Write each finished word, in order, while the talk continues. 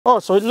Oh,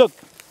 so look,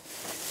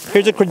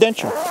 here's a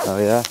credential. Oh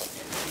yeah?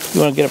 You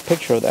want to get a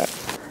picture of that?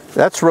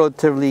 That's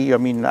relatively, I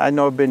mean, I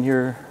know I've been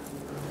here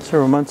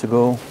several months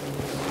ago.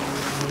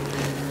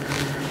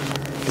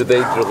 Did they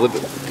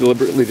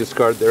deliberately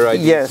discard their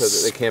ID Yes. so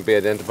that they can't be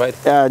identified?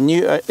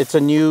 It's a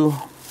new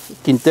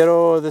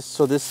Quintero. This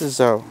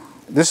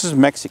is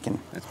Mexican.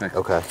 That's Mexican.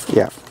 Okay.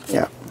 Yeah,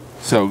 yeah.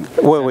 So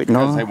Wait, no.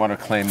 because they want to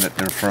claim that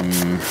they're from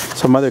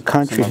Some other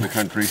country. some other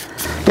country.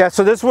 Yeah,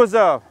 so this was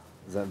a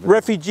Is that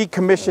refugee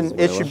commission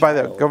issued by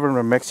the government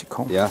of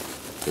Mexico. Yeah.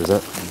 Is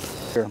it?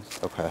 Here.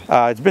 Okay.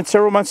 It's been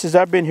several months since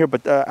I've been here,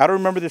 but I don't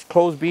remember this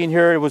clothes being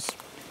here.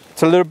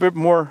 It's a little bit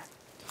more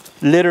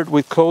littered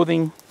with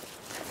clothing.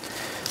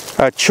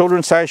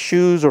 Children's-sized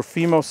shoes or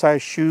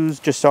female-sized shoes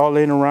just all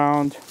laying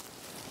around.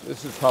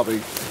 This is probably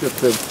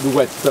just the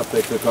wet stuff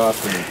they took off.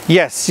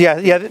 Yes, yeah.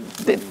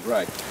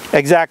 Right.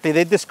 Exactly.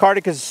 They discard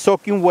it because it's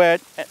soaking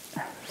wet.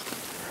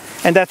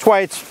 And that's why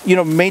it's,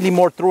 mainly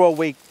more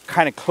throwaway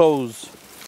kind of clothes.